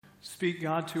Speak,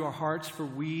 God, to our hearts, for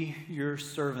we, your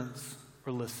servants,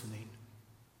 are listening.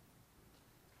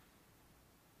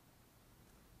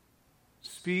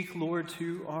 Speak, Lord,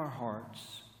 to our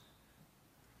hearts,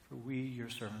 for we, your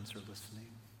servants, are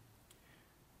listening.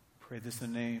 Pray this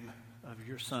in the name of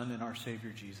your Son and our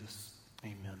Savior, Jesus.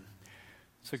 Amen.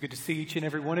 So good to see each and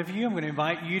every one of you. I'm going to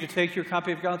invite you to take your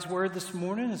copy of God's Word this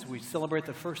morning as we celebrate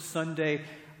the first Sunday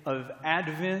of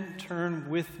Advent. Turn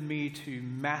with me to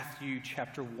Matthew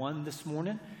chapter 1 this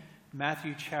morning.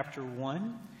 Matthew chapter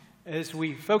 1. As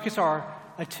we focus our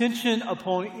attention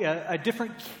upon a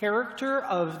different character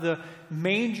of the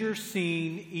manger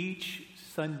scene each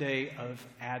Sunday of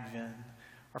Advent.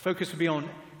 Our focus will be on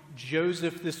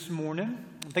Joseph this morning.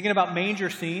 I'm thinking about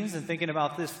manger scenes and thinking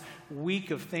about this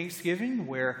week of Thanksgiving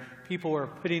where people are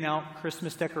putting out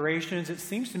Christmas decorations. It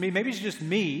seems to me, maybe it's just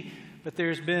me, but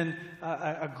there's been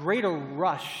a greater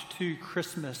rush to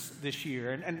Christmas this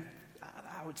year, and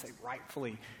I would say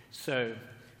rightfully so.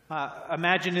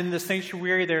 Imagine in the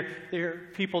sanctuary there are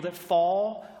people that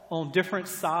fall on different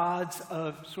sides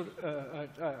of sort of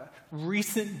a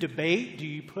recent debate. Do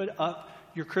you put up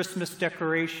your Christmas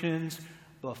decorations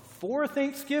before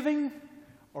Thanksgiving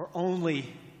or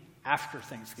only after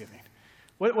Thanksgiving?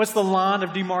 What's the line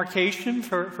of demarcation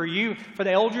for you? For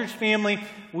the Eldridge family,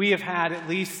 we have had, at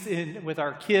least with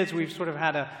our kids, we've sort of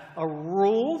had a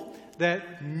rule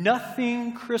that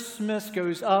nothing Christmas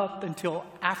goes up until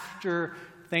after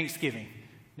Thanksgiving.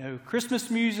 No Christmas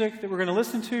music that we're going to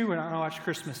listen to. We're not going to watch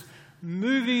Christmas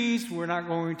movies. We're not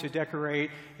going to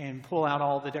decorate and pull out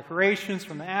all the decorations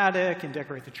from the attic and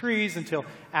decorate the trees until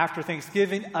after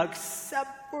Thanksgiving,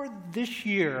 except for this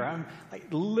year. I'm like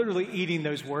literally eating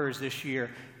those words this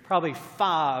year. Probably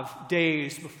 5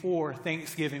 days before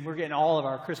Thanksgiving, we're getting all of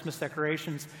our Christmas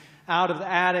decorations out of the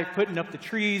attic, putting up the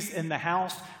trees in the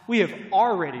house. We have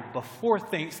already, before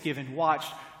Thanksgiving,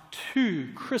 watched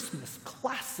 2 Christmas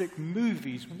classic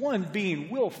movies, one being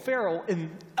Will Ferrell in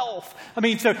Elf. I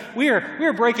mean, so we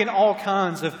are breaking all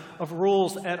kinds of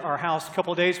rules at our house. A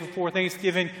couple of days before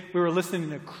Thanksgiving, we were listening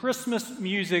to Christmas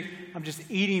music. I'm just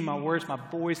eating my words. My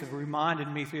boys have reminded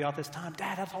me throughout this time,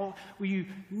 Dad, that's all, we're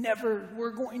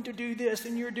going to do this,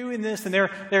 and you're doing this. And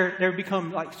they're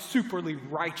become like superly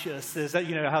righteous, as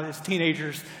you know, how these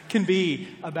teenagers can be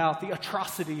about the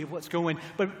atrocity of what's going.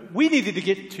 But we needed to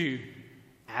get to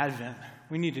Advent.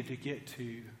 We needed to get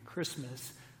to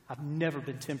Christmas. I've never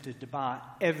been tempted to buy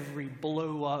every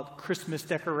blow-up Christmas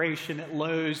decoration at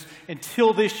Lowe's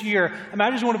until this year. I mean, I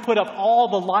just want to put up all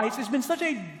the lights. It's been such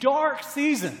a dark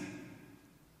season.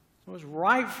 So it was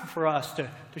right for us to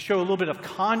show a little bit of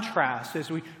contrast as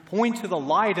we point to the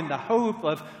light and the hope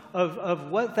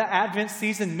of what the Advent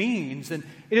season means. And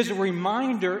it is a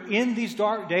reminder in these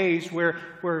dark days where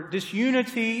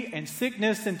disunity and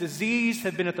sickness and disease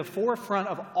have been at the forefront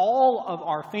of all of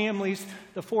our families,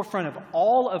 the forefront of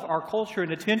all of our culture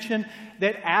and attention,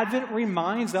 that Advent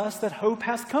reminds us that hope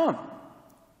has come.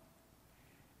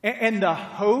 And the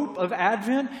hope of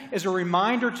Advent is a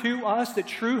reminder to us that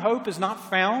true hope is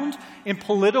not found in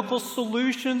political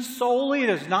solutions solely. It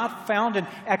is not found in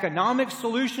economic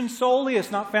solutions solely.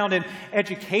 It's not found in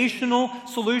educational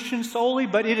solutions solely.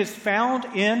 But it is found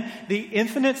in the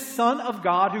infinite Son of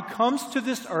God who comes to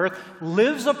this earth,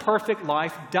 lives a perfect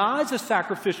life, dies a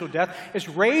sacrificial death, is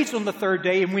raised on the third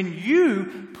day. And when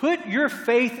you put your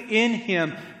faith in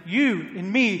Him, you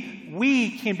and me,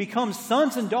 we can become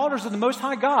sons and daughters of the Most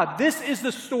High God. This is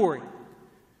the story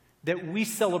that we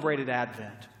celebrated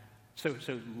Advent. So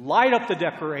light up the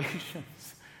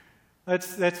decorations.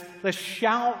 Let's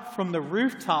shout from the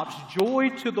rooftops,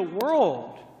 joy to the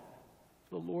world.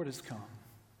 The Lord has come.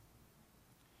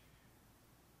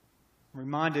 I'm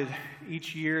reminded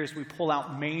each year as we pull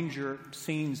out manger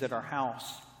scenes at our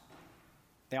house,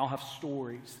 they all have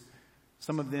stories.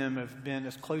 Some of them have been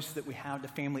as close that we have to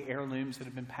family heirlooms that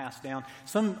have been passed down.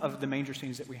 Some of the manger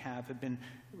scenes that we have been,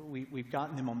 we've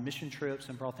gotten them on mission trips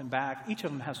and brought them back. Each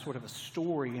of them has sort of a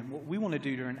story, and what we want to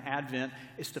do during Advent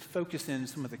is to focus in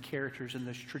some of the characters in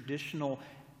those traditional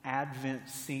Advent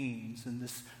scenes. And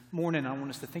this morning I want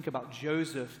us to think about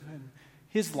Joseph and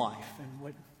his life and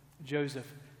what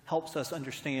Joseph helps us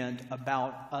understand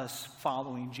about us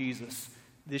following Jesus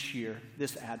this year,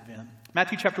 this Advent.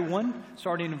 Matthew chapter 1,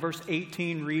 starting in verse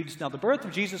 18, reads, "Now the birth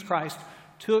of Jesus Christ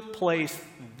took place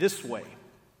this way.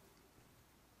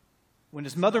 When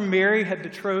his mother Mary had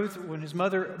been betrothed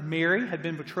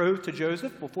to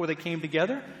Joseph, before they came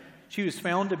together, she was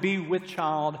found to be with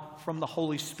child from the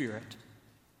Holy Spirit.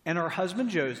 And her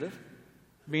husband Joseph,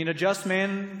 being a just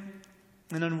man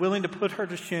and unwilling to put her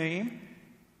to shame,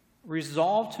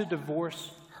 resolved to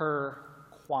divorce her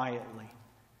quietly."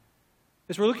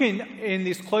 As we're looking in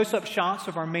these close-up shots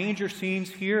of our manger scenes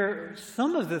here,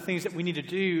 some of the things that we need to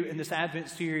do in this Advent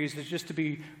series is just to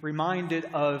be reminded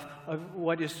of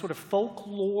what is sort of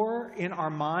folklore in our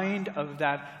mind of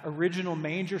that original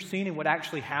manger scene and what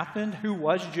actually happened. Who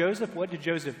was Joseph? What did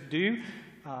Joseph do?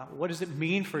 What does it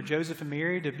mean for Joseph and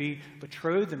Mary to be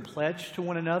betrothed and pledged to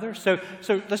one another? So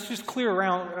let's just clear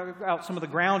out some of the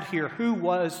ground here. Who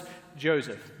was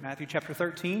Joseph? Matthew chapter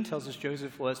 13 tells us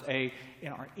Joseph was in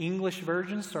our English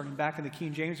version, starting back in the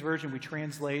King James Version, we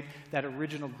translate that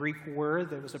original Greek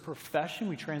word that was a profession.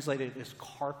 We translate it as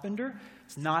carpenter.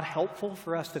 It's not helpful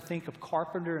for us to think of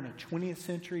carpenter in a 20th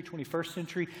century, 21st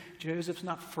century. Joseph's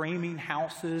not framing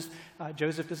houses.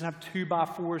 Joseph doesn't have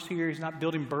 2x4s here. He's not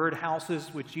building bird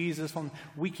houses with Jesus on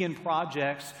weekend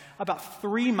projects. About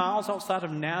 3 miles outside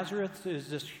of Nazareth is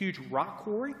this huge rock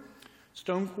quarry,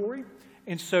 stone quarry.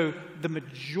 And so the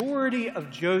majority of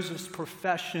Joseph's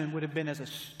profession would have been as a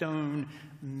stone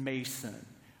mason.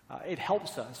 It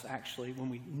helps us, actually, when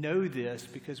we know this,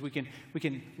 because we can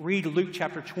read Luke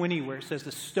chapter 20, where it says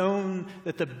the stone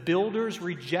that the builders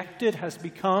rejected has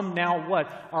become now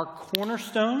what? Our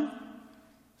cornerstone.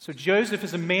 So Joseph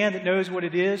is a man that knows what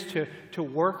it is to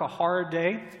work a hard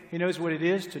day. He knows what it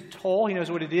is to toil. He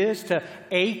knows what it is to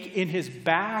ache in his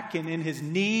back and in his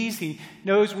knees. He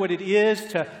knows what it is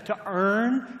to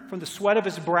earn from the sweat of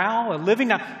his brow a living.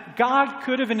 Now, God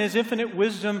could have, in his infinite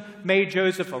wisdom, made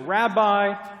Joseph a rabbi,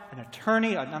 an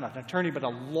attorney, not an attorney, but a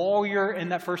lawyer in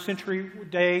that first century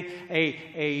day,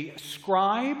 a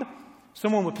scribe,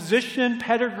 someone with position,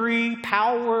 pedigree,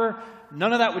 power.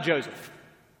 None of that with Joseph.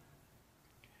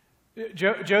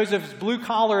 Joseph's blue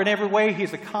collar in every way.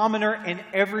 He's a commoner in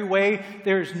every way.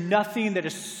 There's nothing that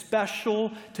is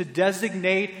special to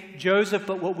designate Joseph,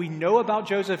 but what we know about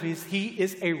Joseph is he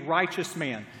is a righteous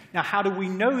man. Now, how do we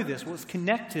know this? Well, it's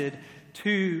connected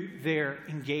to their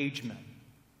engagement.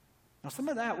 Now, some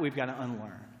of that we've got to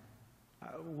unlearn.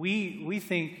 We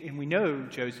think and we know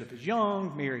Joseph is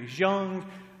young, Mary's young.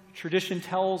 Tradition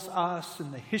tells us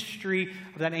in the history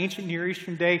of that ancient Near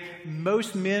Eastern day,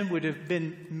 most men would have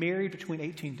been married between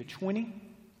 18 to 20.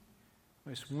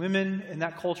 Most women in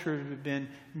that culture would have been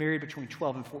married between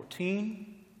 12 and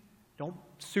 14. Don't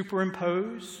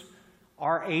superimpose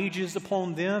our ages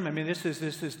upon them. I mean, this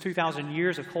is 2,000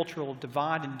 years of cultural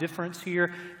divide and difference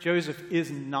here. Joseph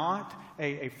is not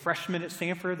a freshman at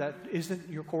Stanford. That isn't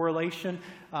your correlation.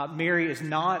 Mary is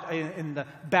not in the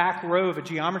back row of a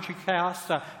geometry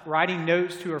class writing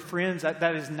notes to her friends.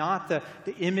 That is not the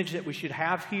image that we should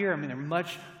have here. I mean, they're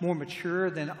much more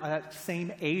mature than that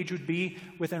same age would be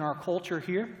within our culture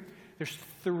here. There's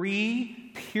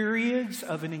 3 periods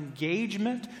of an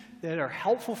engagement that are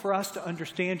helpful for us to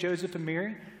understand Joseph and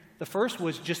Mary. The first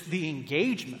was just the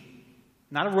engagement.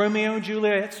 Not a Romeo and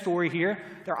Juliet story here.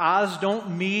 Their eyes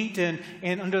don't meet and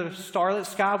under the starlit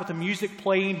sky with the music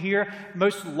playing here,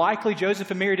 most likely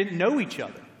Joseph and Mary didn't know each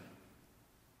other.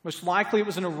 Most likely it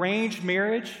was an arranged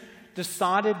marriage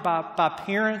decided by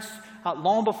parents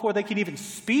long before they could even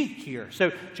speak here.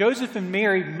 So Joseph and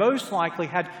Mary most likely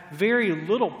had very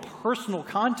little personal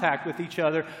contact with each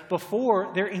other before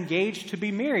they're engaged to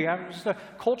be married. It was the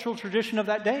cultural tradition of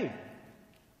that day.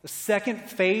 The second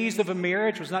phase of a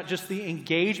marriage was not just the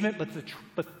engagement, but the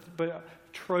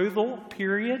betrothal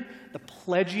period, the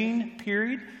pledging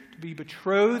period. To be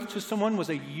betrothed to someone was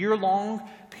a year-long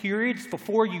period. It's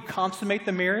before you consummate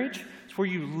the marriage. It's where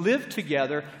you live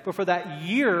together. But for that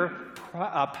year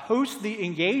post the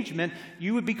engagement,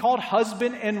 you would be called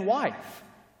husband and wife.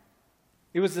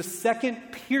 It was the second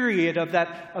period of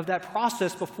that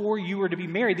process before you were to be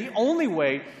married. The only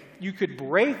way you could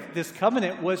break this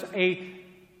covenant was a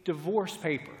divorce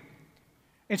paper.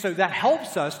 And so that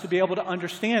helps us to be able to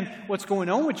understand what's going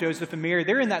on with Joseph and Mary.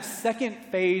 They're in that second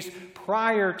phase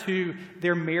prior to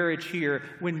their marriage here,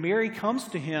 when Mary comes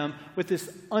to him with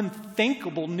this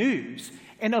unthinkable news.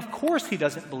 And of course he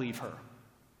doesn't believe her.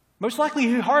 Most likely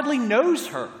he hardly knows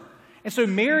her. And so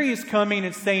Mary is coming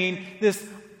and saying this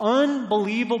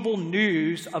unbelievable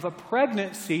news of a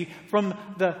pregnancy from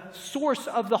the source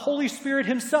of the Holy Spirit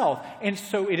himself. And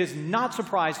so it is not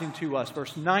surprising to us,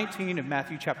 verse 19 of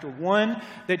Matthew chapter 1,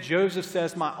 that Joseph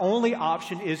says, my only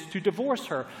option is to divorce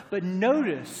her. But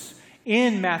notice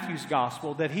in Matthew's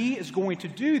gospel that he is going to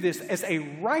do this as a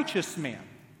righteous man.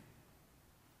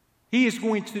 He is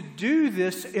going to do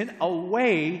this in a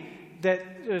way that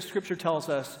Scripture tells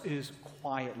us is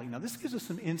quietly. Now, this gives us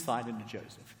some insight into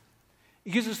Joseph.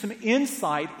 It gives us some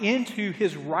insight into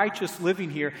his righteous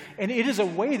living here. And it is a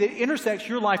way that intersects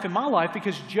your life and my life,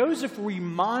 because Joseph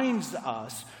reminds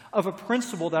us of a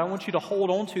principle that I want you to hold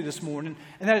on to this morning,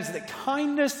 and that is that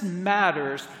kindness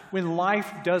matters when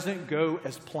life doesn't go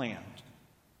as planned.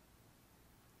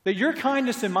 That your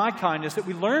kindness and my kindness that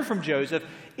we learn from Joseph,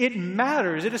 it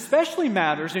matters. It especially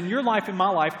matters in your life and my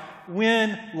life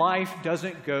when life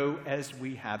doesn't go as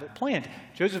we have it planned.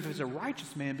 Joseph is a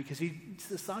righteous man because he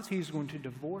decides he's going to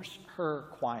divorce her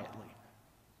quietly.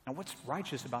 Now, what's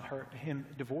righteous about him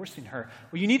divorcing her?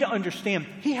 Well, you need to understand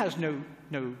he has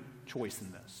no choice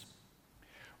in this.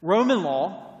 Roman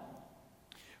law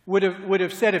would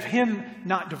have said if him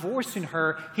not divorcing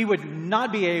her, he would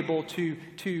not be able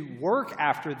to work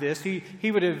after this.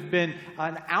 He would have been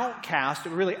an outcast,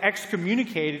 really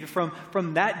excommunicated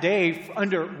from that day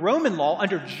under Roman law,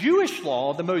 under Jewish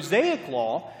law, the Mosaic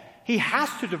law. He has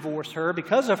to divorce her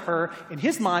because of her, in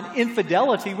his mind,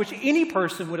 infidelity, which any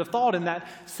person would have thought in that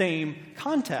same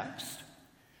context.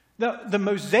 The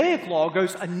Mosaic law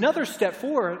goes another step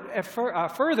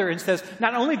further and says,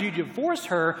 not only do you divorce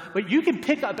her, but you can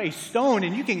pick up a stone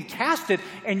and you can cast it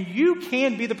and you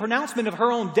can be the pronouncement of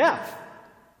her own death.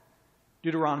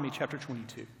 Deuteronomy chapter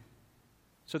 22.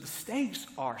 So the stakes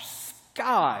are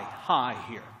sky high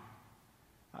here.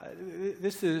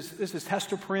 This is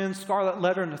Hester Prynne, Scarlet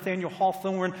Letter, Nathaniel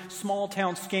Hawthorne, small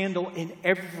town scandal in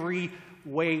every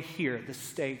way here. The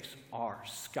stakes are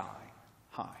sky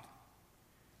high.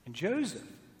 And Joseph,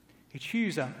 he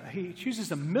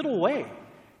chooses a middle way.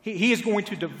 He is going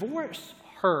to divorce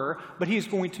her, but he is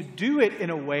going to do it in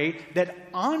a way that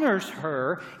honors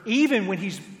her even when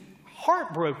he's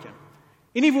heartbroken.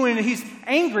 And even when he's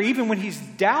angry, even when he's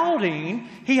doubting,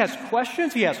 he has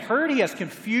questions, he has hurt, he has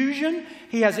confusion,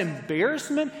 he has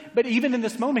embarrassment. But even in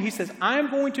this moment, he says, I'm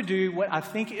going to do what I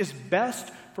think is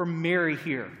best for Mary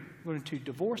here. I'm going to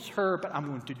divorce her, but I'm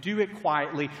going to do it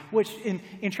quietly, which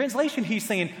in translation, he's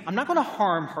saying, I'm not going to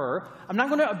harm her. I'm not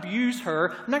going to abuse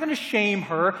her. I'm not going to shame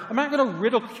her. I'm not going to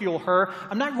ridicule her.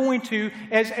 I'm not going to,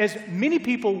 as many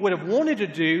people would have wanted to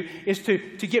do, is to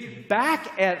get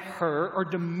back at her or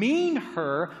demean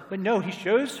her. But no, he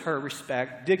shows her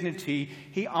respect, dignity.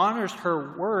 He honors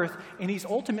her worth, and he's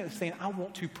ultimately saying, I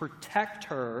want to protect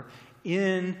her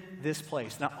in this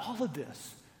place. Now, all of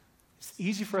this, it's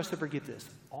easy for us to forget this.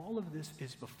 All of this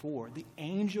is before the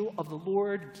angel of the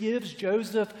Lord gives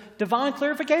Joseph divine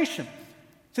clarification.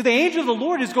 So the angel of the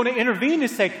Lord is going to intervene and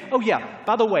say, oh yeah,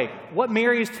 by the way, what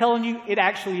Mary is telling you, it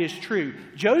actually is true.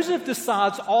 Joseph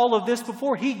decides all of this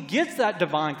before he gets that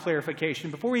divine clarification,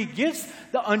 before he gets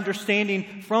the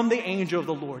understanding from the angel of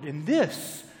the Lord. And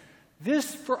this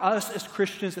for us as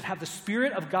Christians that have the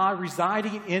Spirit of God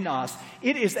residing in us,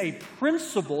 it is a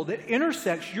principle that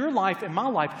intersects your life and my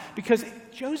life because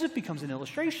Joseph becomes an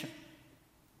illustration.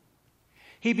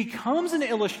 He becomes an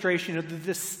illustration of the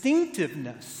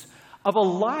distinctiveness of a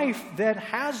life that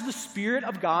has the Spirit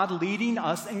of God leading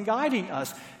us and guiding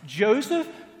us. Joseph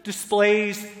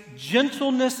displays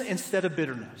gentleness instead of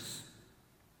bitterness.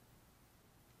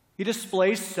 He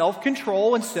displays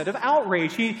self-control instead of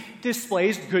outrage. He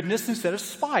displays goodness instead of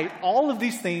spite. All of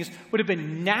these things would have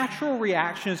been natural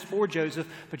reactions for Joseph,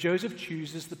 but Joseph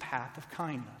chooses the path of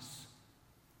kindness.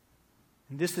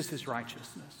 And this is his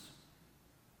righteousness.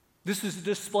 This is a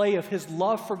display of his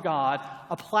love for God,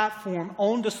 a platform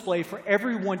on display for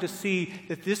everyone to see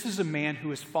that this is a man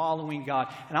who is following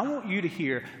God. And I want you to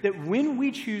hear that when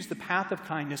we choose the path of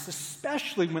kindness,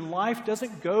 especially when life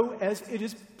doesn't go as it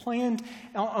is planned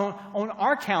on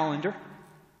our calendar,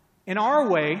 in our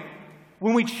way,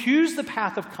 when we choose the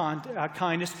path of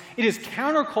kindness, it is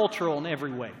countercultural in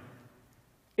every way.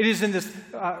 It is in this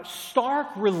stark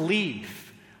relief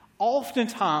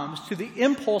oftentimes to the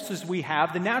impulses we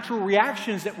have, the natural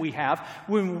reactions that we have.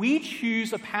 When we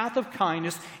choose a path of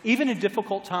kindness, even in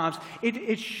difficult times,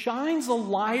 it shines a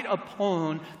light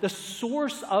upon the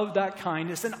source of that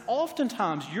kindness. And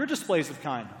oftentimes, your displays of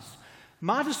kindness,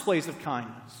 my displays of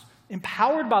kindness,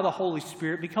 empowered by the Holy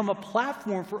Spirit, become a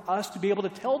platform for us to be able to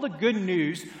tell the good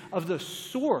news of the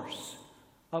source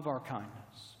of our kindness.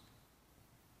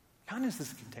 Kindness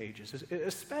is contagious,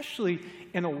 especially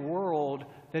in a world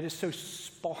that is so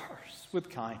sparse with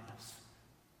kindness.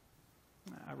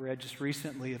 I read just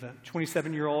recently of a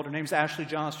 27-year-old. Her name's Ashley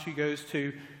Johnson. She goes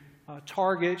to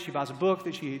Target. She buys a book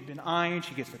that she had been eyeing.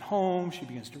 She gets it home. She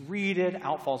begins to read it.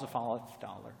 Out falls a $5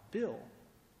 bill.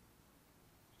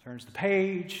 Turns the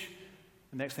page.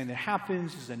 The next thing that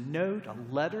happens is a note, a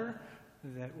letter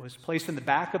that was placed in the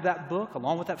back of that book,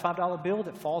 along with that $5 bill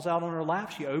that falls out on her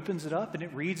lap. She opens it up, and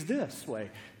it reads this way: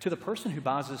 to the person who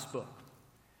buys this book,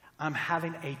 I'm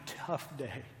having a tough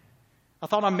day. I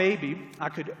thought I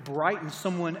could brighten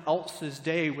someone else's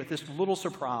day with this little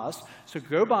surprise. So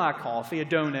go buy a coffee, a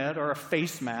donut, or a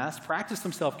face mask. Practice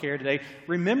some self-care today.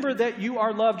 Remember that you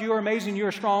are loved, you are amazing, you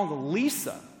are strong.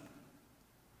 Lisa.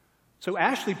 So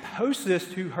Ashley posts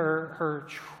this to her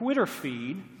Twitter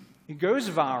feed. It goes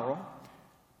viral.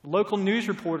 Local news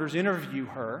reporters interview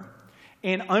her.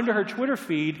 And under her Twitter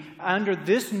feed, under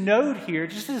this note here,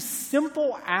 just a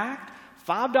simple act,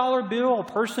 $5 bill, a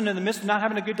person in the midst of not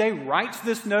having a good day writes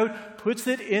this note, puts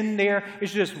it in there.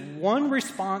 It's just one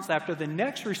response after the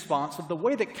next response of the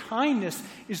way that kindness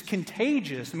is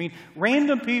contagious. I mean,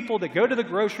 random people that go to the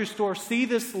grocery store see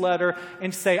this letter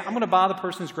and say, I'm going to buy the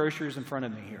person's groceries in front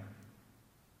of me here.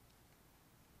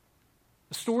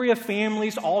 The story of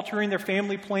families altering their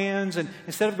family plans, and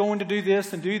instead of going to do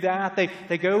this and do that,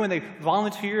 they go and they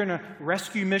volunteer in a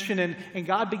rescue mission, and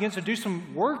God begins to do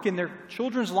some work in their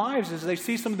children's lives as they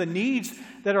see some of the needs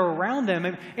that are around them.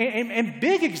 And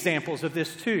big examples of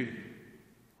this too.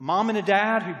 Mom and a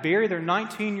dad who bury their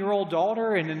 19-year-old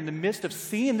daughter, and in the midst of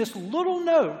seeing this little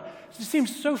note, it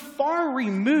seems so far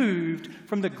removed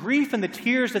from the grief and the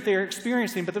tears that they're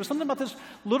experiencing, but there was something about this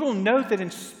little note that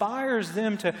inspires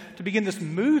them to begin this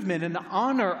movement in the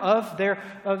honor of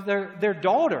their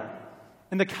daughter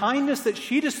and the kindness that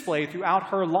she displayed throughout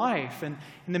her life. And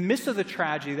in the midst of the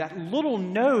tragedy, that little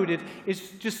note, it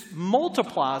just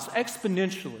multiplies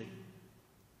exponentially.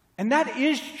 And that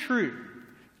is true.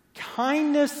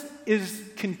 Kindness is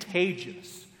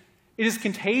contagious. It is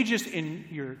contagious in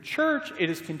your church. It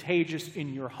is contagious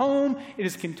in your home. It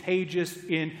is contagious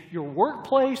in your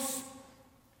workplace.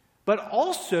 But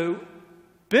also,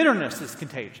 bitterness is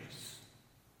contagious.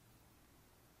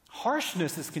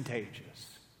 Harshness is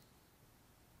contagious.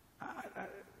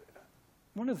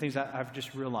 One of the things I've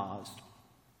just realized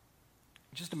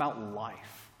just about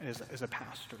life as a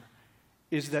pastor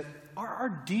is that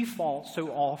our default so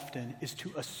often is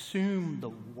to assume the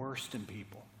worst in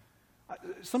people.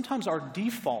 Sometimes our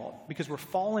default, because we're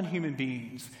fallen human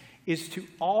beings, is to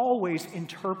always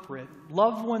interpret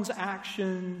loved ones'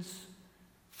 actions,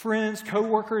 friends,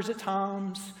 co-workers at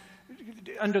times,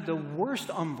 under the worst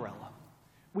umbrella.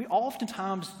 We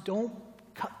oftentimes don't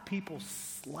cut people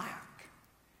slack.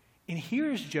 And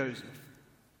here's Joseph,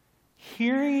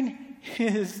 hearing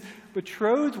his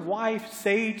betrothed wife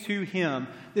say to him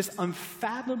this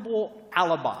unfathomable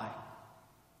alibi.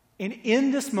 And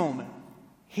in this moment,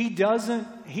 he doesn't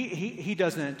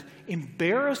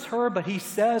embarrass her, but he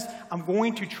says, I'm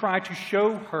going to try to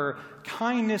show her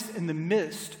kindness in the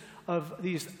midst of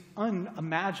these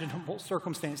unimaginable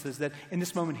circumstances that in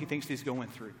this moment he thinks he's going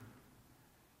through.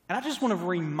 And I just want to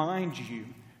remind you,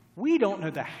 we don't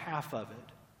know the half of it.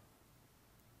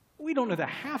 We don't know the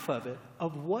half of it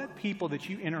of what people that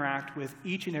you interact with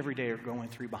each and every day are going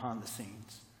through behind the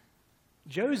scenes.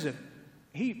 Joseph,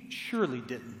 he surely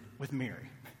didn't with Mary.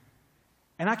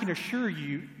 And I can assure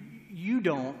you, you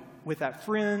don't with that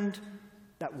friend,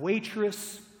 that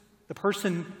waitress, the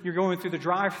person you're going through the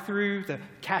drive-thru, the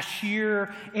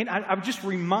cashier. And I would just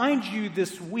remind you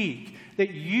this week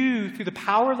that you, through the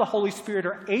power of the Holy Spirit,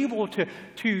 are able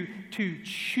to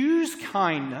choose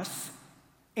kindness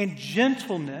and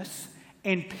gentleness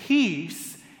and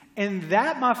peace. And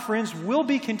that, my friends, will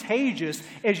be contagious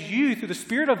as you, through the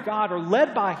Spirit of God, are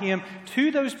led by Him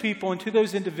to those people and to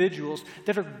those individuals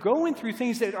that are going through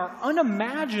things that are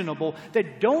unimaginable,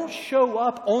 that don't show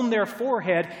up on their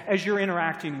forehead as you're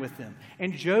interacting with them.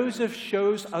 And Joseph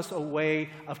shows us a way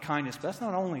of kindness. But that's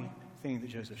not the only thing that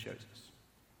Joseph shows us.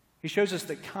 He shows us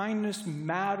that kindness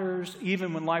matters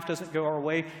even when life doesn't go our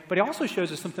way. But he also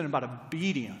shows us something about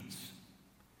obedience.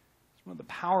 One of the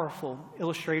powerful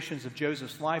illustrations of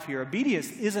Joseph's life here.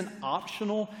 Obedience isn't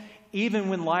optional even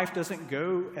when life doesn't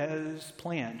go as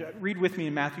planned. Read with me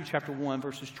in Matthew chapter 1,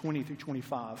 verses 20 through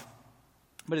 25.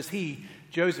 But as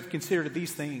Joseph, considered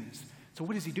these things. So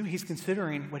what does he do? He's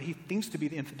considering what he thinks to be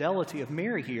the infidelity of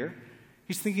Mary here.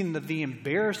 He's thinking of the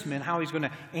embarrassment, how he's going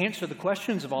to answer the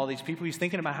questions of all these people. He's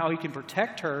thinking about how he can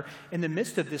protect her in the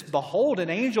midst of this. Behold, an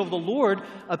angel of the Lord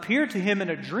appeared to him in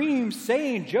a dream,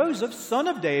 saying, Joseph, son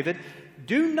of David,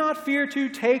 do not fear to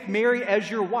take Mary as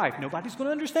your wife. Nobody's going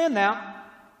to understand that.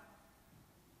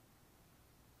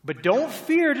 But don't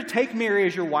fear to take Mary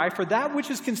as your wife, for that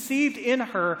which is conceived in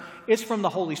her is from the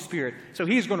Holy Spirit. So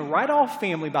he's going to write off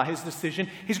family by his decision.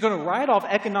 He's going to write off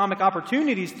economic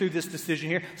opportunities through this decision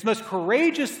here. It's the most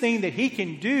courageous thing that he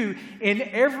can do in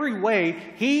every way.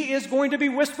 He is going to be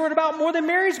whispered about more than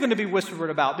Mary's going to be whispered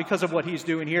about because of what he's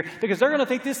doing here. Because they're going to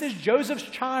think this is Joseph's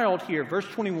child here. Verse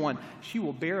 21, she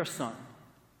will bear a son,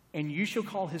 and you shall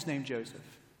call his name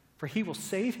Joseph, for he will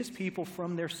save his people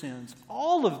from their sins.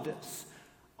 All of this,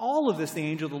 the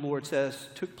angel of the Lord says,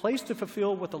 took place to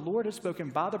fulfill what the Lord had spoken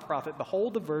by the prophet.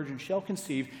 Behold, the virgin shall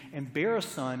conceive and bear a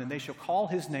son, and they shall call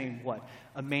his name what?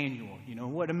 Emmanuel. You know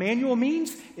what Emmanuel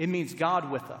means? It means God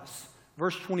with us.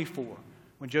 Verse 24.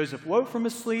 When Joseph woke from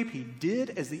his sleep, he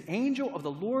did as the angel of the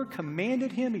Lord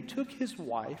commanded him. He took his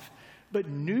wife, but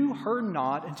knew her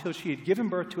not until she had given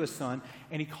birth to a son,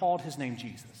 and he called his name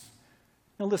Jesus.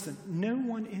 Now listen, no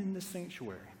one in the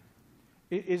sanctuary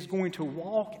is going to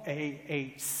walk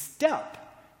a step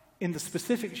in the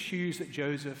specific shoes that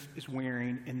Joseph is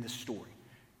wearing in this story.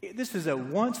 This is a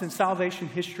once in salvation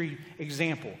history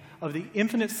example of the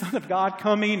infinite Son of God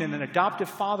coming and an adoptive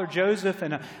father, Joseph,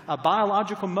 and a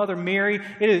biological mother, Mary.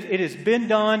 It has been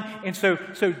done. And so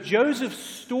Joseph's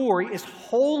story is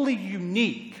wholly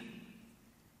unique.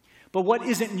 But what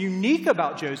isn't unique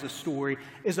about Joseph's story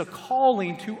is a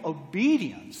calling to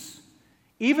obedience,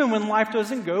 even when life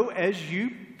doesn't go as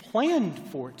you planned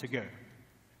for it to go.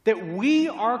 That we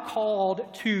are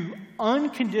called to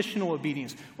unconditional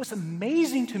obedience. What's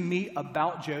amazing to me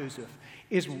about Joseph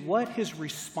is what his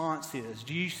response is.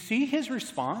 Do you see his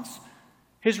response?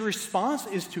 His response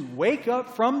is to wake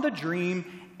up from the dream,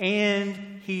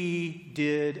 and he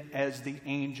did as the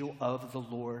angel of the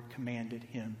Lord commanded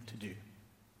him to do.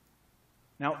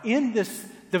 Now, in this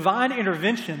divine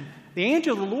intervention, the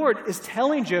angel of the Lord is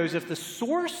telling Joseph the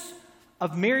source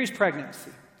of Mary's pregnancy.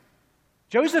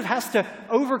 Joseph has to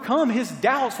overcome his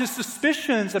doubts, his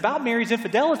suspicions about Mary's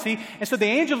infidelity. And so the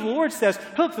angel of the Lord says,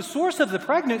 look, the source of the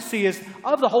pregnancy is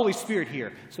of the Holy Spirit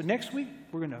here. So next week,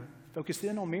 we're going to focus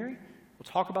in on Mary. We'll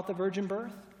talk about the virgin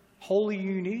birth, wholly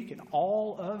unique in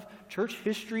all of church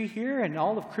history here and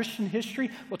all of Christian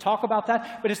history. We'll talk about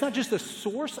that. But it's not just the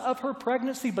source of her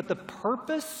pregnancy, but the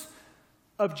purpose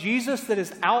of Jesus that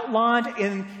is outlined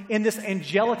in this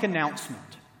angelic announcement.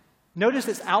 Notice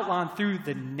it's outlined through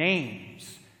the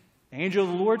names. The angel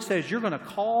of the Lord says, you're going to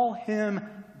call him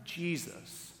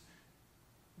Jesus.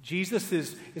 Jesus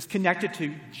is connected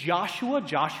to Joshua.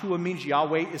 Joshua means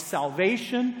Yahweh is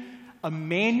salvation.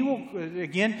 Emmanuel,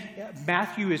 again,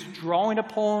 Matthew is drawing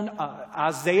upon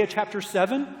Isaiah chapter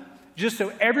 7. Just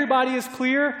so everybody is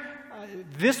clear,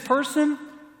 this person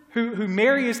who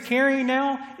Mary is carrying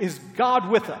now is God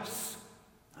with us.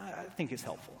 I think it's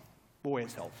helpful. Boy,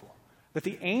 it's helpful. But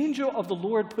the angel of the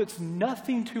Lord puts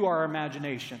nothing to our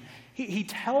imagination. He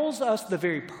tells us the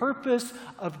very purpose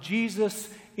of Jesus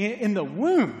in the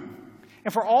womb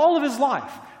and for all of his life.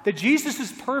 That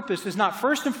Jesus' purpose is not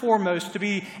first and foremost to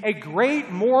be a great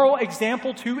moral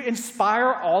example to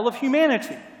inspire all of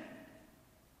humanity.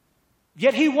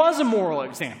 Yet he was a moral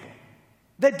example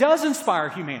that does inspire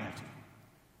humanity.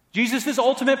 Jesus'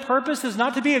 ultimate purpose is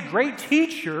not to be a great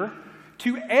teacher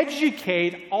to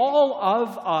educate all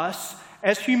of us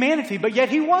as humanity, but yet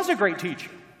he was a great teacher.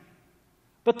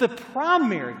 But the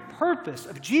primary purpose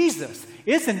of Jesus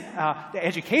isn't the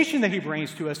education that he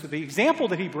brings to us, or the example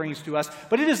that he brings to us,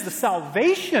 but it is the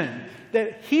salvation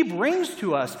that he brings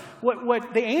to us.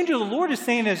 What the angel of the Lord is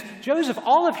saying is, Joseph,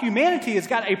 all of humanity has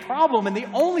got a problem, and the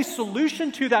only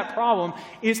solution to that problem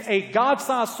is a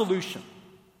God-sized solution.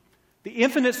 The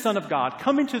infinite Son of God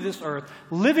coming to this earth,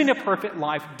 living a perfect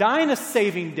life, dying a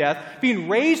saving death, being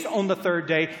raised on the third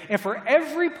day. And for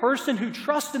every person who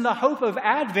trusts in the hope of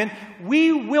Advent,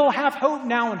 we will have hope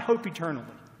now and hope eternally.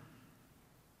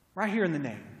 Right here in the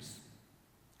names.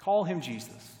 Call him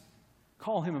Jesus.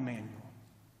 Call him Emmanuel.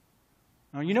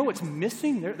 Now, you know what's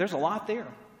missing? There's a lot there.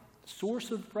 The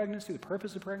source of pregnancy, the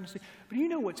purpose of pregnancy. But you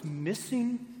know what's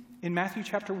missing in Matthew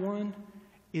chapter 1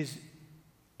 is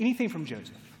anything from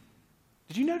Joseph.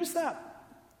 Did you notice that?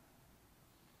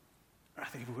 I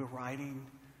think if we were writing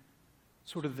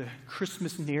sort of the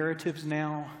Christmas narratives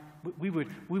now, we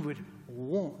would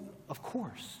want, of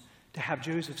course, to have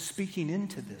Joseph speaking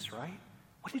into this, right?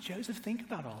 What did Joseph think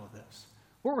about all of this?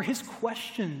 What were his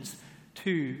questions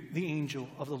to the angel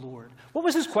of the Lord? What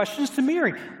was his questions to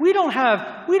Mary? We don't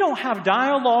have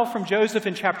dialogue from Joseph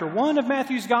in chapter 1 of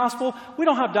Matthew's gospel. We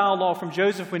don't have dialogue from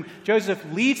Joseph when Joseph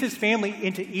leads his family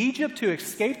into Egypt to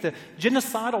escape the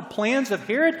genocidal plans of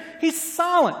Herod. He's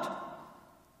silent.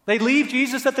 They leave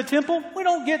Jesus at the temple. We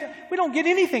don't get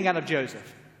anything out of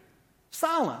Joseph.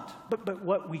 Silent. But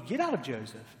what we get out of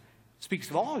Joseph speaks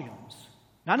volumes.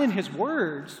 Not in his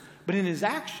words, but in his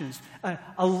actions,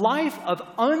 a life of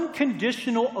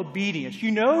unconditional obedience.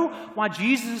 You know why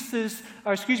Joseph's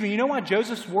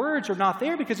words are not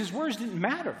there? Because his words didn't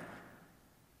matter.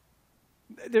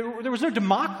 There was no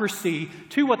democracy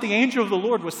to what the angel of the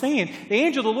Lord was saying. The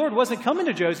angel of the Lord wasn't coming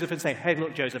to Joseph and saying, hey,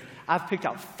 look, Joseph, I've picked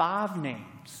out 5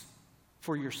 names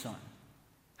for your son.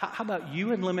 How about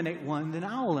you eliminate one, then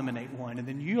I'll eliminate one, and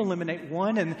then you eliminate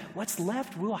one, and what's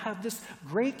left, we'll have this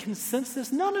great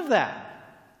consensus. None of that.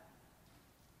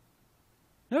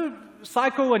 No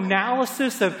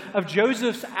psychoanalysis of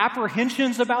Joseph's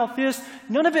apprehensions about this.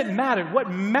 None of it mattered. What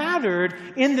mattered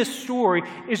in this story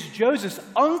is Joseph's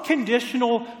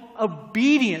unconditional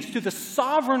obedience to the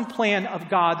sovereign plan of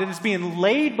God that is being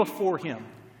laid before him.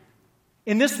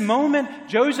 In this moment,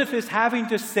 Joseph is having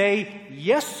to say,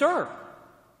 yes, sir.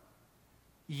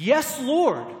 Yes,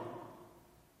 Lord.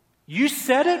 You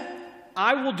said it,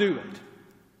 I will do it.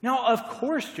 Now, of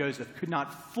course, Joseph could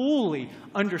not fully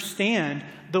understand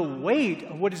the weight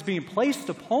of what is being placed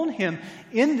upon him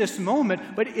in this moment,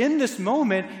 but in this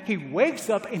moment, he wakes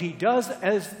up and he does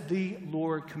as the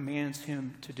Lord commands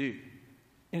him to do.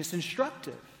 And it's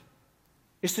instructive.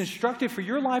 It's instructive for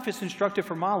your life, it's instructive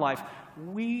for my life.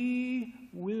 We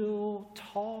will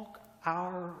talk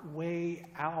our way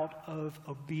out of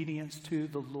obedience to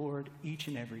the Lord each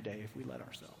and every day if we let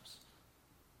ourselves.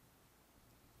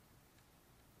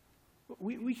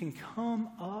 We can come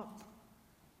up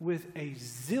with a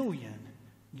zillion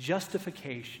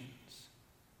justifications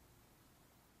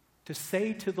to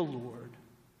say to the Lord,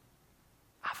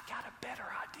 I've got a better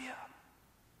idea.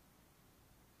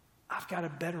 I've got a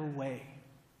better way.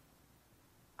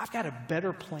 I've got a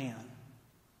better plan.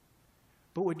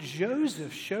 But what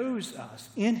Joseph shows us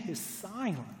in his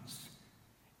silence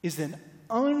is an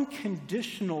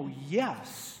unconditional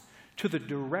yes to the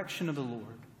direction of the Lord,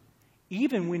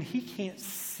 even when he can't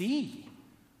see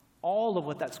all of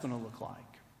what that's going to look like.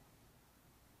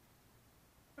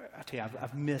 I tell you,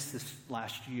 I've missed this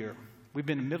last year. We've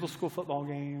been to middle school football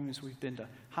games. We've been to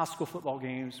high school football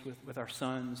games with our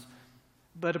sons.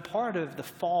 But a part of the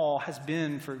fall has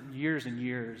been for years and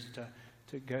years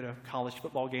to go to college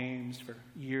football games. For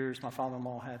years, my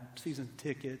father-in-law had season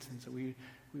tickets, and so we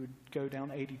would go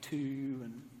down 82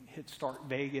 and hit Stark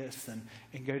Vegas and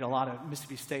go to a lot of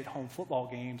Mississippi State home football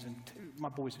games, and my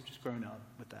boys have just grown up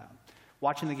with that.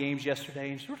 Watching the games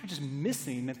yesterday and sort of just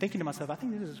missing and thinking to myself, I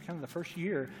think this is kind of the first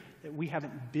year that we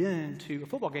haven't been to a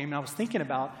football game. And I was thinking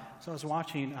about, so I was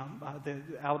watching the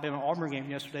Alabama-Auburn game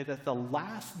yesterday, that the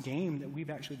last game that we've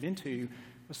actually been to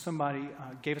was somebody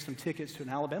gave us some tickets to an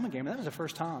Alabama game. And that was the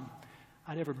first time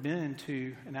I'd ever been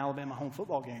to an Alabama home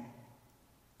football game.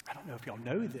 I don't know if y'all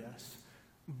know this,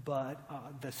 but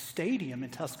the stadium in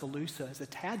Tuscaloosa is a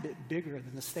tad bit bigger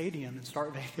than the stadium in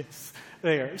Stark Vegas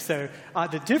there. So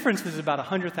the difference is about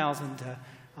 100,000 to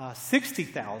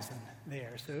 60,000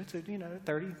 there. So it's a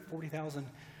 30, 40,000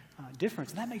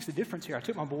 difference. And that makes a difference here. I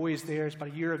took my boys there. It's about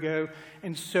a year ago.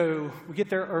 And so we get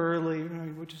there early,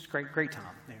 which is great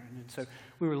time there. And so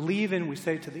we were leaving. We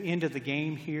stayed to the end of the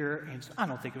game here. And so I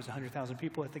don't think it was 100,000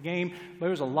 people at the game, but there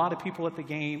was a lot of people at the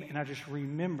game. And I just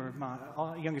remember my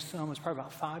youngest son was probably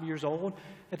about 5 years old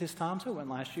at this time. So it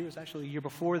wasn't last year. It was actually a year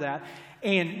before that.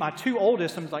 And my two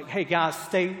oldest, I was like, hey, guys,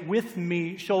 stay with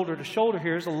me shoulder to shoulder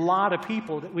here. There's a lot of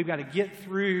people that we've got to get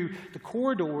through the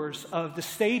corridors of the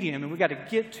stadium. And we've got to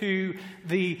get to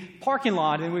the parking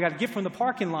lot. And we've got to get from the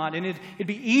parking lot. And it'd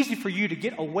be easy for you to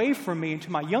get away from me. And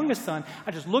to my youngest son,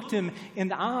 I just looked him in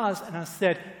the eyes and I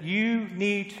said, you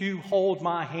need to hold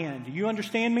my hand. Do you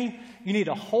understand me? You need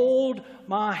to hold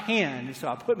my hand. And so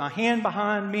I put my hand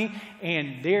behind me,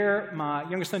 and there my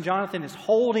youngest son Jonathan is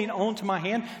holding onto my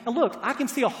hand. Now look, I can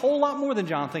see a whole lot more than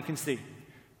Jonathan can see.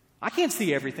 I can't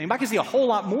see everything, but I can see a whole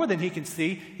lot more than he can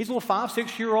see. He's a little 5,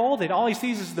 6-year-old, that all he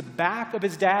sees is the back of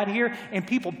his dad here, and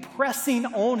people pressing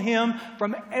on him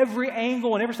from every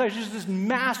angle and every side. It's just this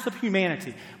mass of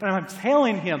humanity. But I'm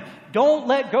telling him, don't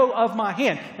let go of my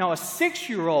hand. Now, a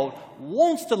 6-year-old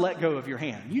wants to let go of your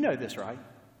hand. You know this, right?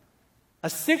 A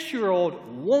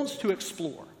 6-year-old wants to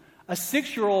explore. A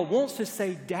 6-year-old wants to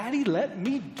say, Daddy, let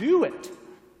me do it.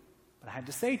 But I had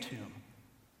to say to him,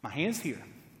 my hand's here.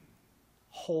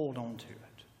 Hold on to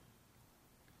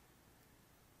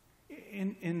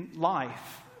it. In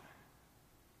life,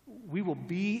 we will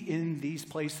be in these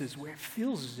places where it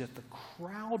feels as if the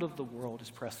crowd of the world is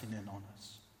pressing in on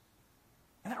us.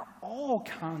 And there are all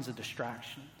kinds of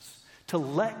distractions to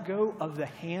let go of the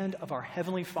hand of our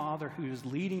Heavenly Father who is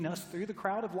leading us through the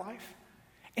crowd of life.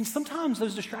 And sometimes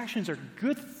those distractions are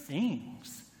good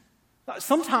things.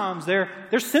 Sometimes they're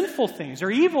sinful things,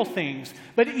 they're evil things.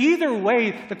 But either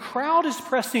way, the crowd is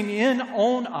pressing in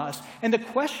on us. And the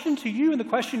question to you and the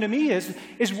question to me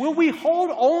is will we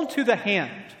hold on to the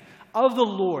hand of the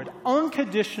Lord,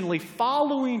 unconditionally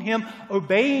following Him,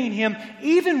 obeying Him,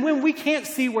 even when we can't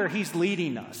see where He's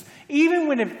leading us, even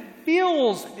when it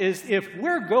feels as if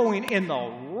we're going in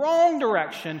the wrong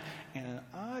direction and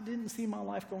I didn't see my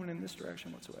life going in this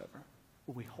direction whatsoever?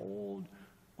 Will we hold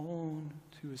on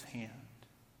to His hand?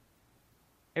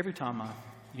 Every time my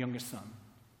youngest son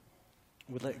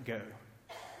would let go,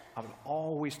 I would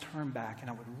always turn back and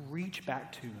I would reach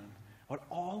back to him. would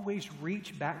always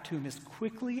reach back to him as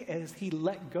quickly as he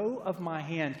let go of my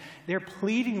hand. They're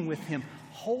pleading with him,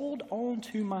 hold on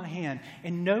to my hand.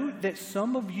 And note that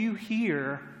some of you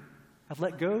here have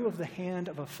let go of the hand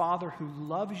of a Father who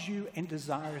loves you and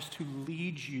desires to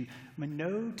lead you. But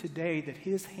know today that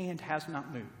his hand has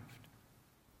not moved.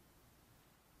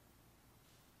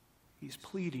 He's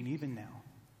pleading even now.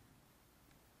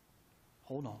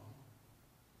 Hold on.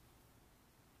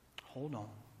 Hold on.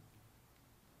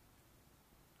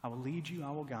 I will lead you,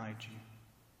 I will guide you,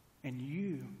 and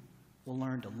you will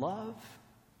learn to love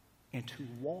and to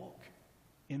walk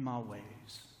in my ways.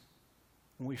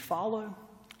 When we follow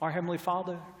our Heavenly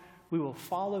Father, we will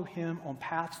follow him on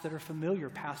paths that are familiar,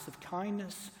 paths of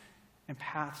kindness and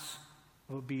paths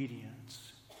of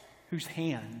obedience. Whose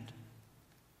hand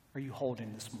are you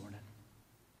holding this morning?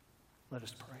 Let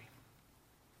us pray.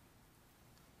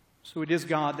 So it is,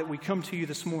 God, that we come to you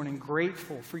this morning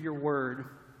grateful for your word,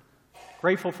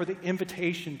 grateful for the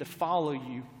invitation to follow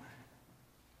you,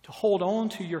 to hold on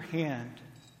to your hand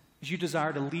as you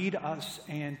desire to lead us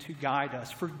and to guide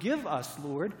us. Forgive us,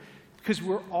 Lord, because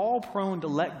we're all prone to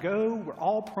let go. We're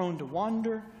all prone to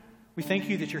wander. We thank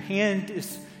you that your hand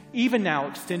is even now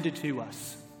extended to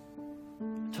us,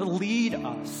 to lead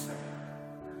us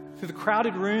through the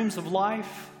crowded rooms of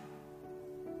life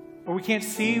where we can't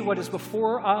see what is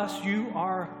before us. You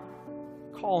are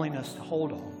calling us to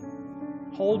hold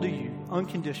on. Hold to you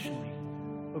unconditionally,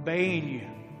 obeying you,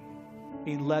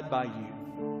 being led by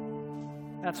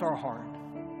you. That's our heart.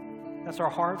 That's our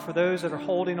heart for those that are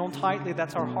holding on tightly.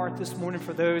 That's our heart this morning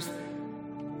for those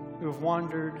who have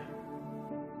wandered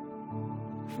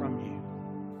from you.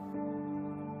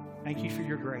 Thank you for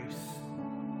your grace.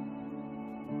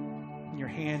 And your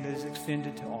hand is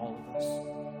extended to all of us.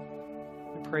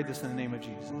 We pray this in the name of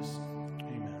Jesus.